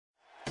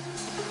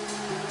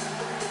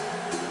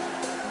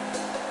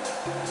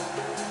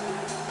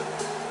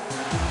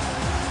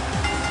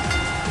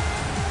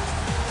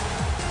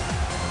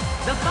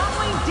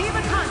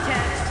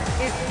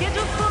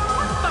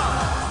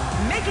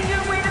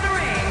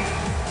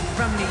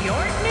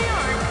York, New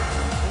York,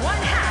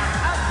 one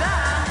half of the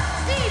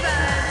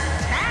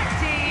Divas Tag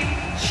Team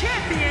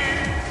Champion,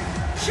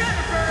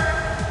 Jennifer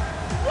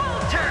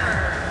Walter.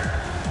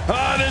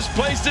 This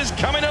place is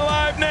coming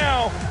alive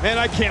now, and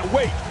I can't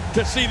wait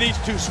to see these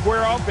two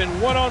square off in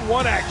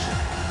one-on-one action.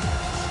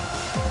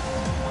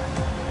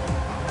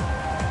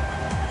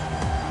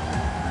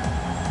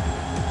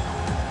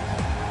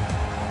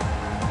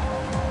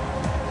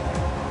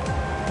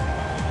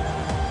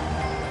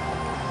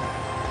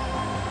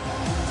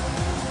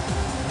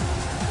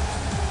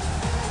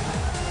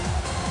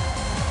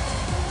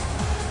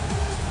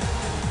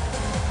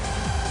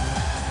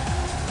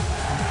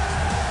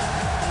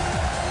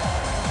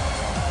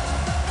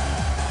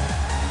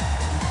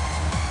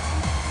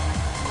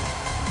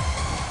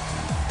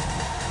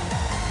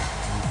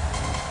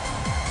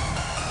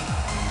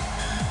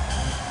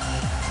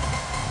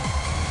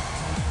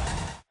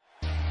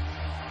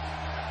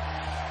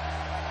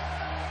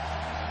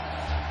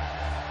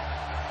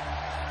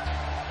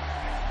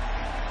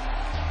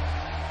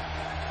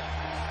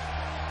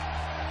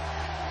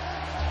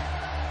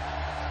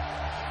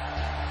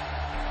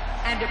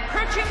 And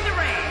approaching the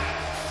ring,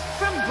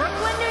 from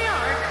Brooklyn, New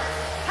York,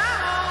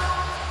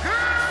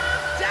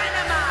 Girl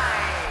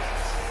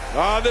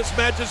Dynamite. This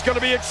match is going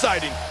to be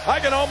exciting. I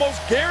can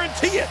almost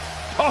guarantee it.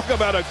 Talk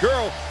about a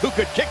girl who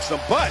could kick some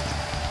butt.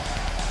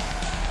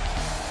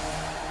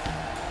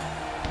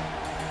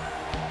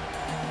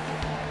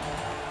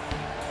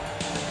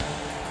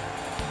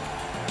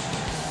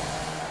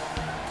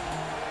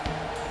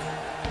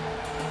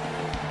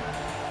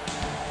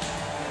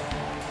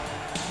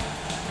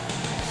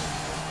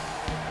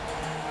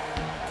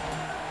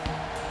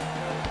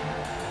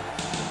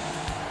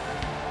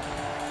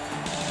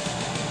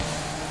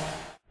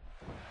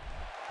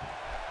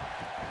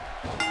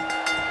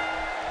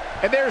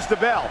 And there's the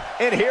bell,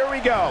 and here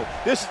we go.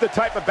 This is the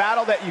type of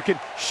battle that you can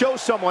show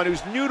someone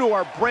who's new to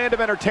our brand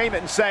of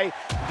entertainment and say,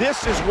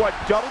 this is what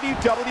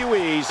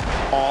WWE's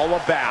all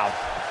about.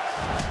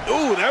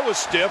 Ooh, that was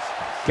stiff.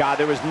 God,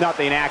 there was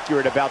nothing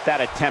accurate about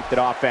that attempted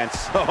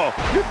offense. Oh,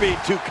 you're being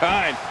too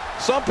kind.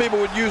 Some people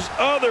would use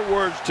other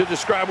words to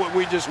describe what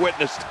we just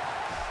witnessed.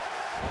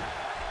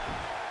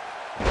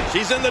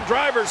 She's in the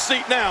driver's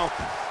seat now.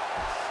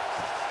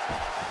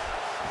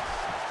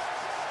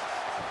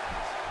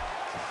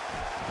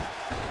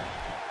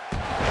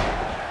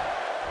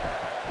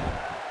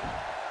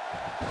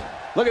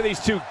 Look at these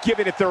two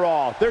giving it their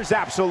all. There's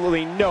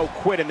absolutely no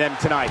quit in them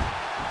tonight.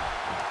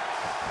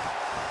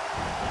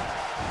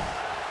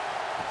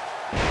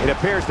 It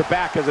appears the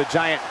back has a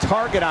giant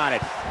target on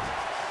it.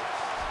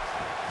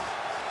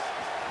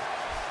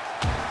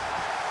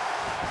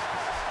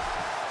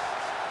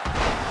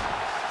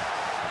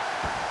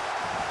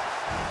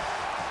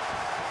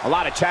 A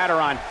lot of chatter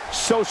on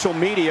social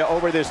media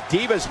over this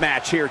Divas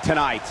match here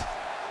tonight.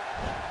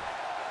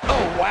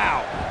 Oh,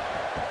 wow.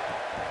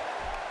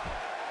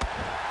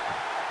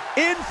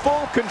 In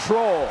full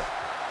control.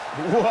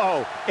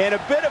 Whoa, and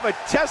a bit of a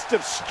test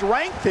of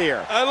strength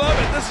here. I love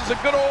it. This is a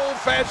good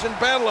old-fashioned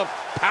battle of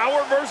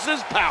power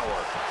versus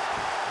power.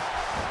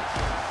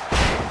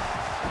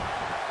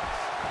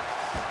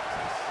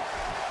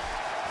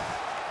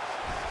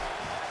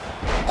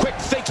 Quick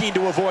thinking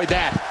to avoid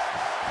that.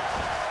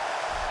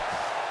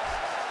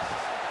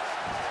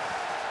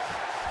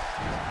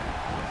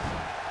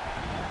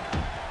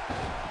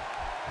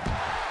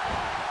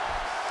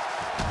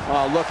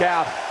 Oh, look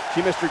out.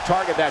 She missed her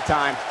target that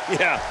time.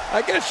 Yeah,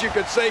 I guess you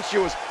could say she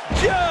was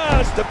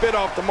just a bit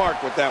off the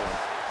mark with that one.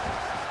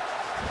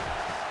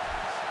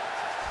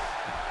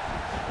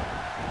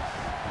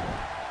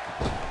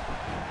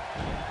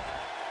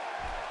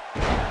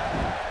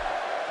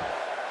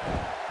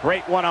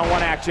 Great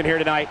one-on-one action here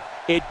tonight.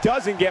 It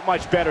doesn't get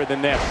much better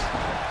than this.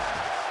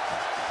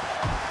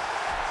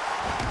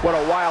 What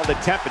a wild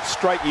attempt at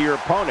striking your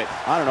opponent.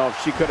 I don't know if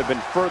she could have been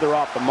further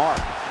off the mark.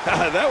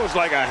 That was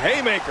like a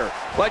haymaker,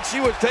 like she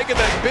was taking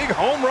that big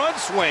home run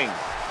swing.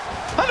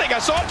 I think I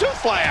saw a tooth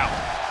fly out.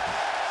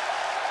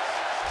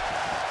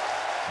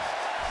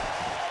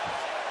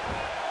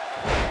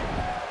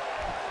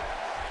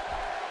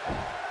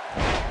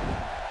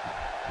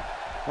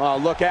 Well,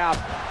 look out.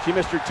 She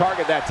missed her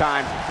target that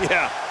time.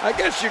 Yeah, I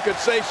guess you could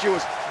say she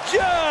was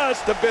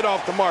just a bit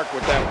off the mark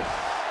with that one.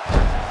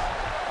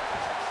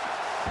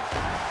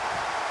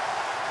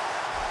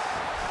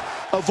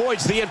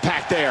 Avoids the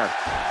impact there.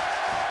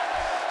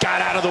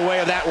 Got out of the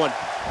way of that one.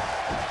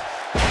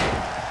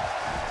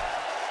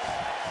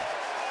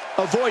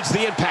 Avoids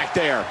the impact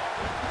there.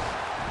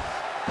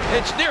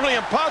 It's nearly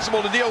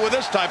impossible to deal with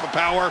this type of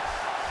power.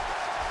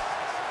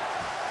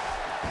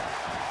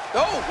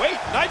 Oh, wait,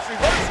 nice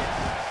reversal.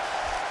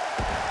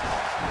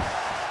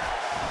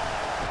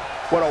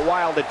 What a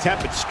wild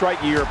attempt at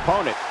striking your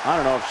opponent. I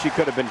don't know if she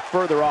could have been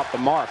further off the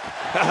mark.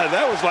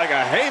 That was like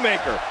a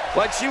haymaker,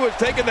 like she was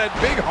taking that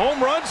big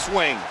home run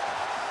swing.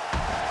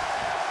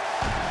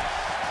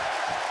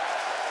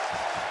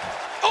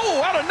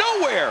 Oh, out of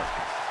nowhere.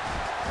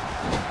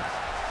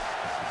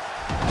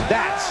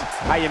 That's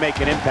how you make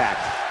an impact.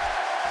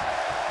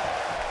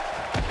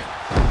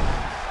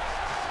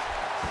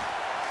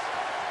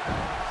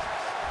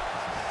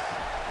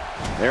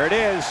 There it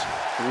is.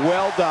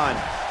 Well done.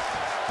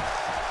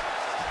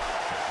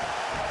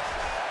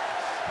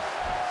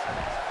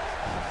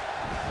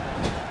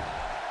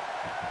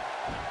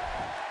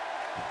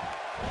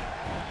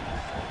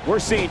 We're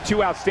seeing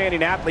two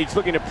outstanding athletes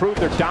looking to prove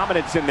their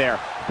dominance in there,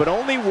 but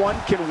only one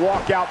can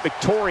walk out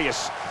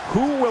victorious.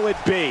 Who will it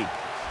be?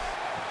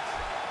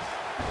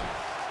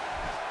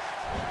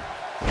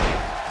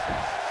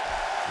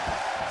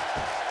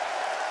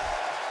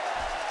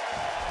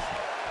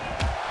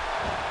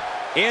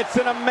 It's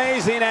an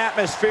amazing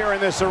atmosphere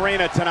in this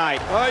arena tonight.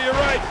 Oh, you're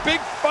right.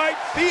 Big fight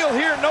feel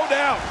here, no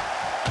doubt.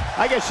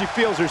 I guess she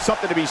feels there's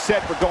something to be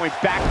said for going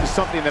back to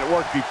something that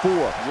worked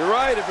before. You're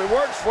right. If it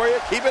works for you,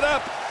 keep it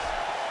up.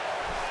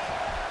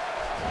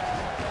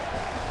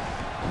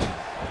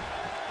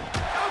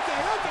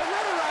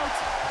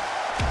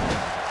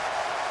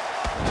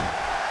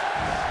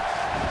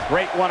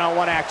 Great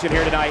one-on-one action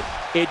here tonight.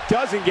 It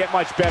doesn't get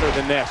much better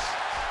than this.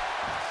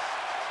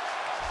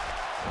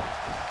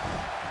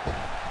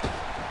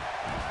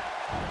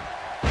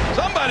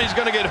 Somebody's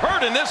going to get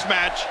hurt in this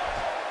match.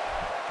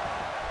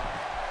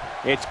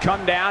 It's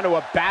come down to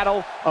a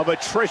battle of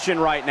attrition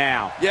right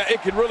now. Yeah,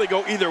 it could really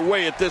go either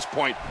way at this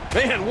point.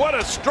 Man, what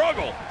a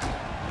struggle.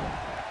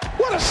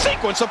 What a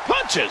sequence of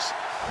punches.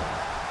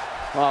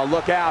 Oh,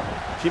 look out.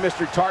 She missed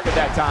her target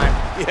that time.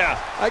 Yeah,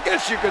 I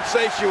guess you could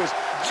say she was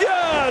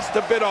just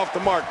a bit off the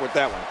mark with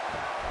that one.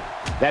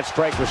 That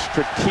strike was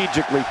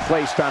strategically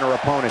placed on her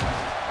opponent.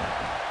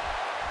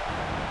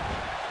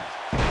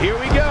 Here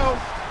we go.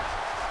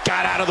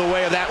 Got out of the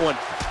way of that one.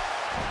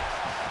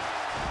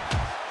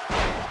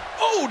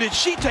 Oh, did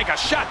she take a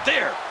shot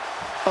there?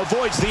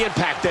 Avoids the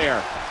impact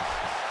there.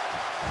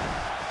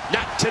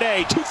 Not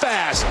today, too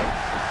fast.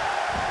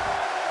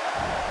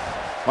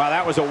 Wow,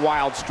 that was a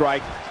wild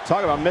strike.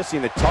 Talk about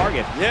missing the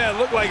target. Yeah, it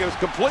looked like it was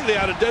completely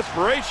out of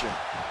desperation.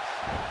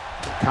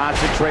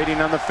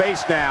 Concentrating on the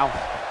face now.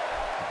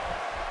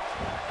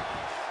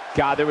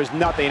 God, there was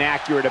nothing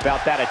accurate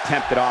about that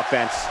attempt at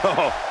offense.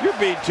 Oh, you're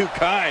being too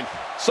kind.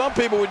 Some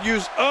people would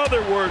use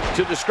other words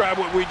to describe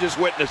what we just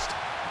witnessed.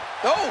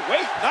 Oh,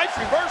 wait, nice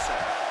reversal.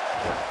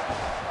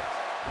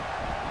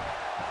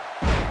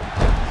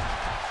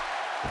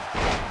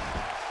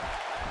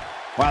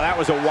 Wow, that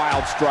was a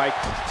wild strike.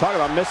 Talk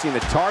about missing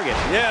the target.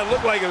 Yeah, it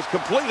looked like it was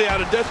completely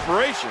out of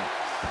desperation.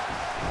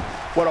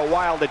 What a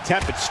wild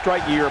attempt at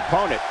striking your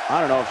opponent. I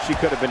don't know if she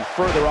could have been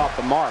further off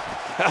the mark.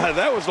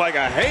 That was like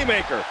a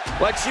haymaker,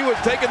 like she was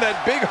taking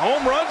that big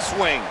home run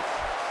swing.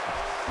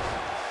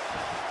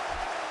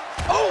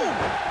 Oh!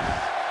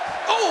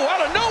 Oh,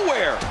 out of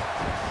nowhere!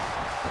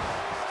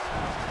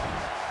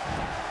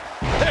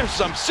 There's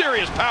some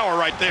serious power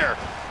right there.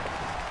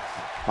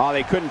 Oh,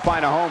 they couldn't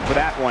find a home for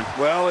that one.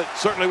 Well, it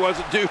certainly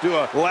wasn't due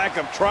to a lack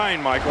of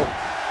trying, Michael.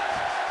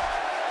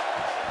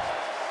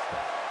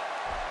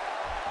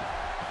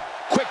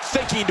 Quick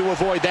thinking to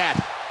avoid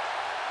that.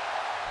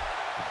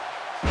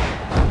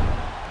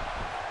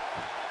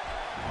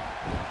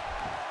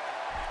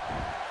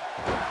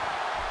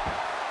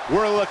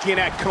 We're looking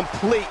at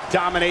complete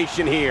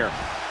domination here.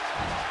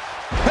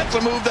 That's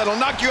a move that'll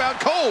knock you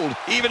out cold,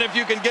 even if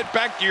you can get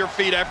back to your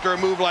feet after a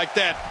move like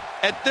that.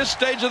 At this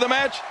stage of the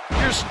match,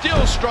 you're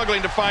still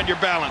struggling to find your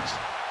balance.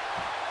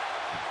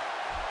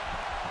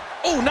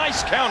 Oh,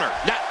 nice counter.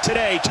 Not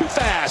today, too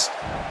fast.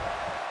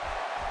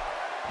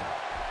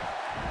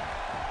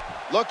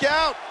 Look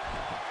out.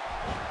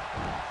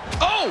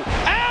 Oh,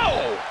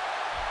 ow!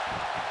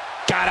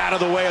 Got out of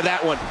the way of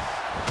that one.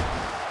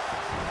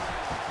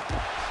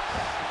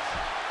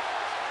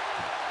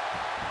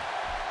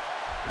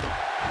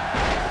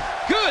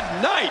 Good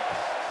night.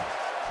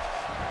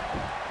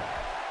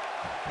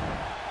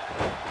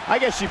 I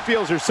guess she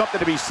feels there's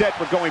something to be said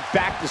for going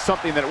back to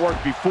something that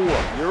worked before.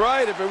 You're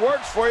right. If it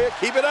works for you,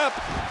 keep it up.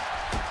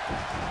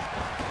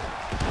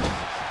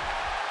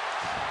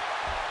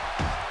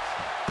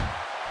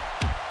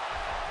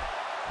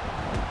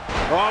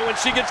 Oh, when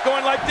she gets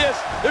going like this,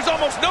 there's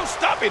almost no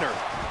stopping her.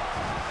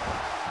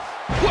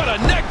 What a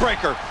neck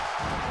breaker.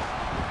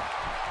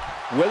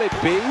 Will it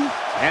be?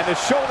 And the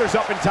shoulder's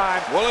up in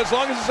time. Well, as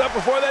long as it's up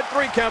before that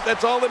 3 count,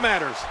 that's all that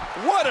matters.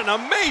 What an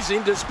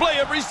amazing display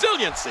of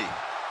resiliency.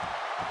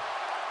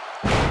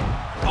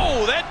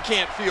 Oh, that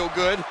can't feel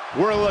good.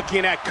 We're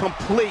looking at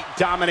complete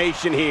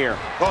domination here.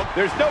 Oh,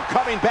 there's no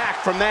coming back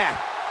from that.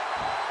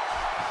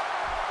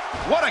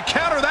 What a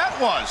counter that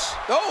was.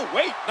 Oh,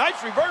 wait,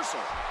 nice reversal.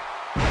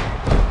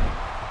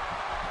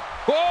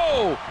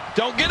 Whoa,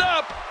 don't get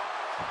up.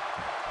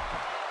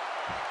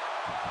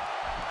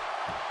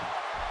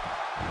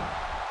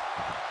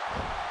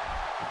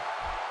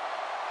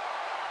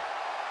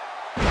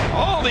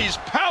 All these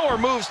power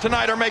moves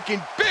tonight are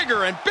making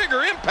bigger and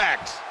bigger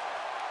impacts.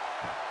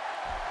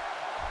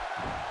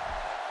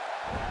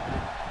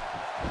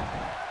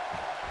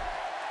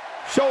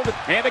 Shoulder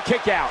and a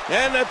kick out.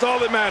 And that's all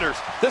that matters.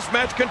 This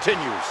match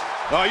continues.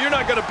 Oh, you're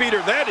not going to beat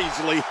her that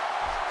easily.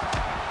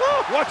 Oh,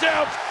 watch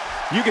out.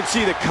 You can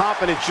see the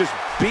confidence just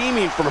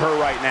beaming from her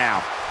right now.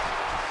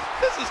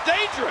 This is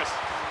dangerous.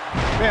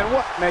 Man,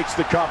 what makes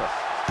the cover?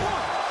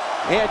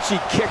 And she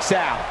kicks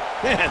out.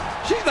 Man,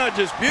 she's not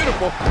just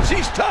beautiful,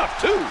 she's tough,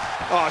 too.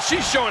 Oh,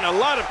 she's showing a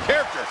lot of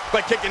character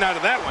by kicking out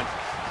of that one.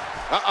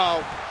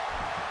 Uh-oh.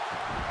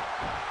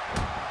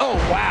 Oh,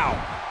 wow.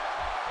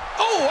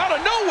 Oh, out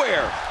of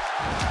nowhere.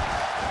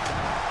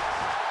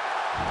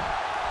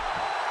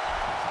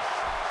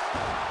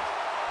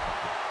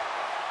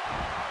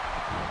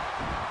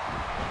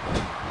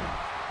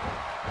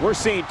 We're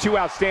seeing two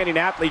outstanding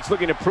athletes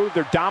looking to prove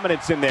their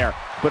dominance in there,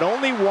 but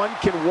only one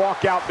can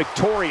walk out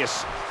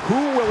victorious. Who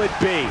will it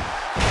be?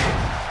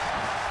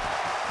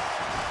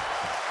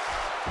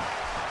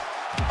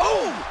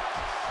 Oh!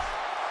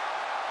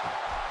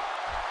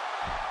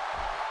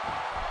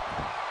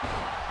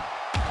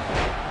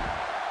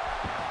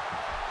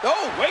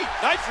 Oh, wait,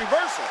 nice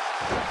reversal.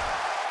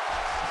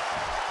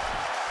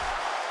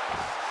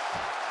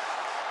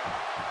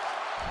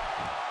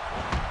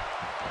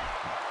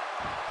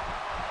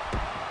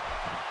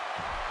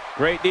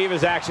 Great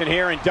Divas action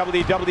here in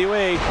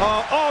WWE.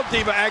 All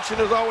Diva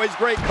action is always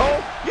great,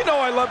 Cole. You know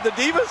I love the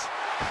Divas.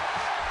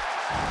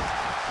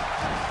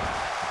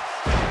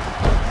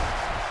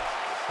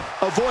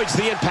 Avoids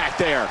the impact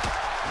there.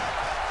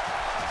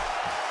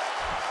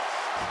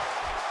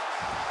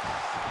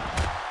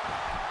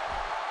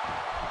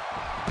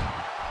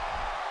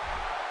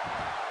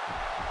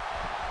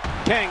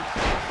 King,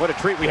 what a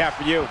treat we have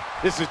for you.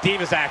 This is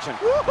Divas action.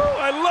 Woohoo!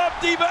 I love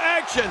Diva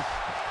action.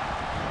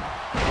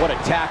 What a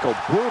tackle,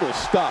 brutal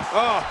stuff.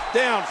 Oh,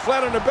 down,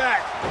 flat on the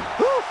back.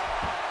 Woo.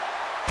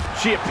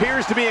 She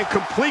appears to be in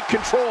complete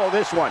control of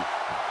this one.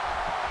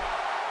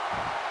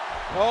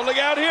 Oh, look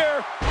out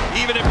here.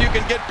 Even if you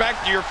can get back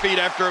to your feet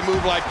after a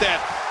move like that,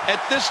 at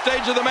this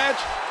stage of the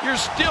match, you're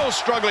still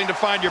struggling to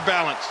find your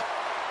balance.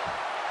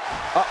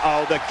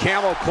 Uh-oh, the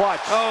camel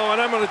clutch. Oh,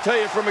 and I'm going to tell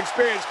you from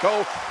experience,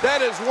 Cole,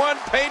 that is one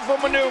painful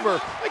maneuver.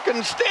 I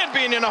couldn't stand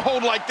being in a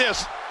hold like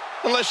this,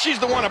 unless she's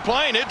the one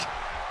applying it.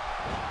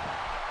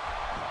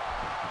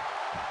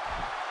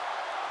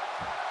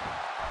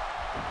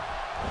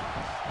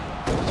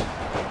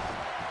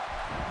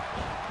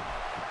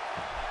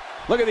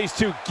 Look at these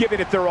two giving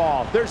it their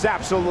all. There's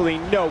absolutely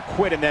no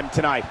quit in them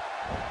tonight.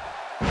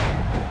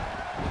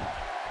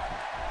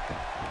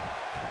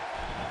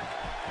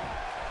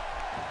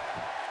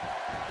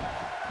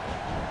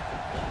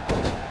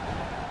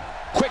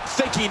 Quick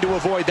thinking to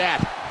avoid that.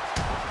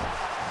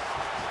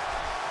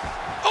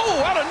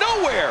 Oh, out of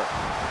nowhere.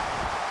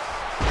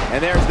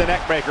 And there's the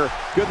neck breaker.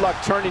 Good luck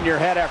turning your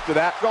head after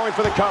that. Going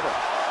for the cover.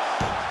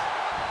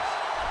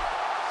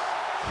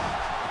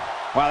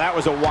 Wow, that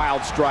was a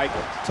wild strike.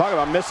 Talk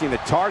about missing the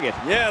target.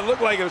 Yeah, it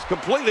looked like it was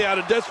completely out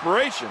of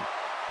desperation.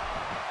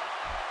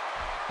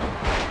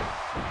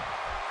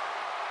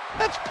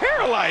 That's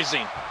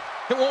paralyzing.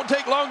 It won't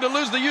take long to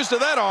lose the use of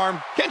that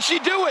arm. Can she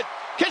do it?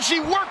 Can she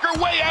work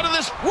her way out of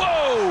this?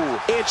 Whoa!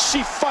 And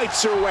she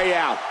fights her way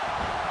out.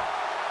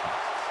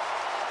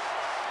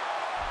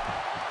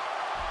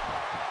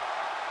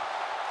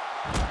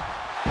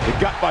 The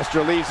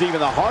gutbuster leaves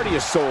even the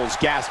hardiest souls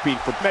gasping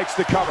for makes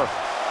the cover.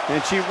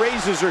 And she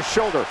raises her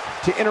shoulder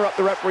to interrupt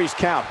the referee's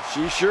count.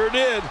 She sure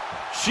did.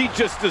 She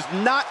just does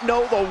not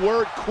know the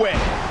word quit.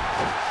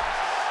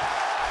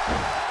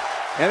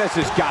 And this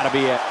has got to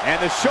be it.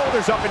 And the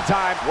shoulder's up in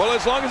time. Well,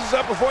 as long as it's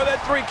up before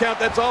that 3 count,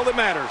 that's all that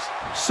matters.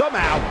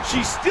 Somehow,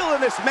 she's still in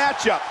this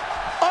matchup.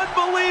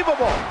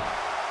 Unbelievable.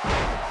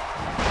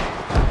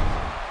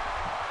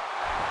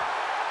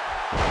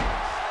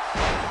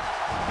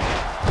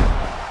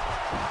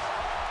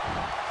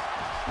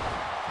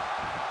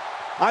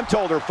 I'm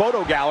told her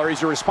photo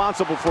galleries are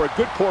responsible for a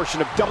good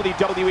portion of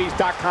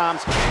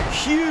WWE's.com's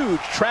huge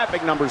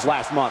traffic numbers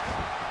last month.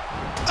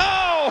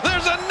 Oh,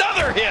 there's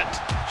another hit.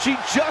 She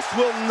just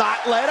will not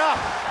let up.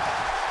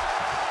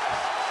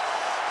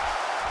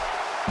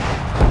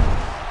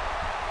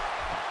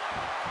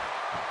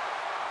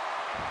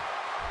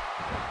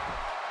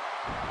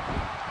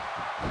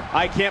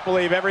 I can't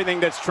believe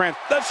everything that's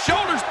the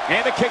shoulders.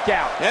 And the kick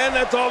out. And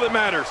that's all that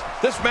matters.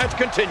 This match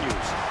continues.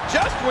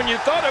 Just when you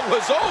thought it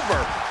was over.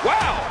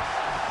 Wow.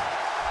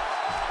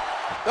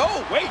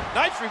 Oh, wait.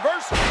 Nice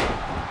reversal.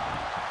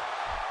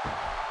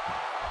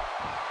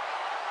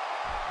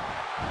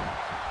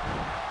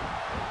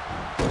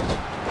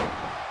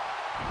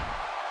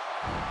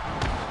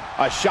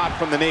 A shot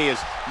from the knee is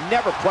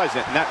never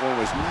pleasant, and that one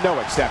was no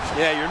exception.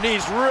 Yeah, your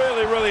knee's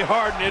really, really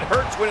hard, and it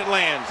hurts when it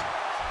lands.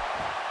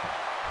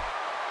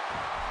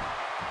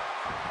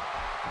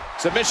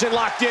 Submission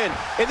locked in,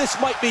 and this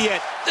might be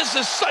it. This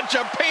is such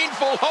a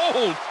painful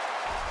hold.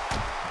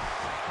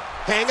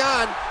 Hang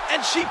on.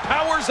 And she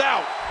powers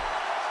out.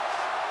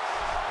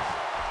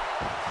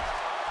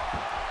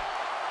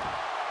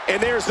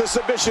 And there's the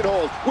submission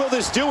hold. Will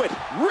this do it?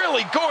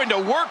 Really going to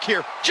work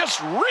here. Just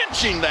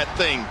wrenching that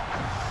thing.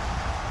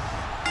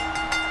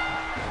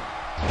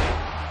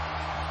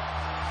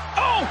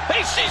 Oh,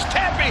 hey, she's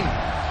tapping.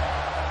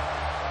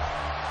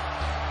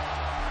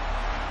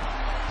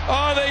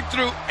 Oh, they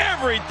threw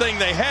everything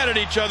they had at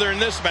each other in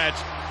this match.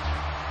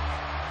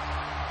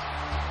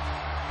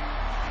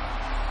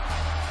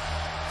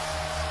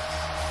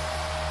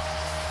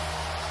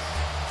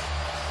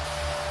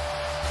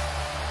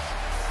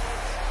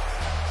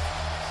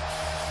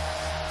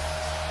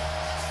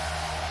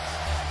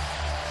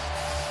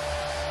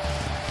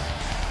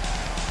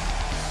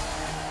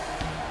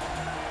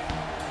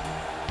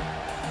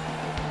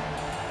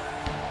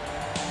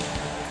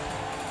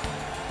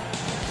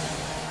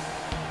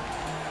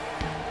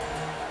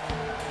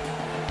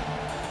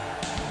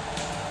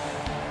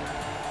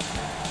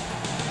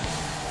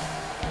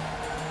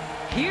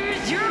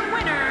 here's your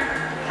winner,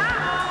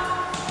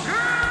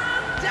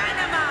 Girl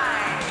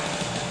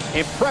Dynamite.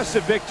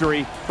 Impressive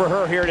victory for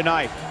her here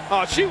tonight.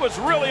 Oh, she was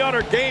really on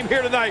her game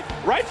here tonight,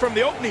 right from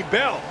the opening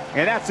bell.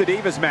 And that's the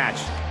Divas match.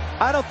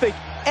 I don't think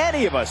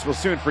any of us will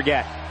soon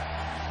forget.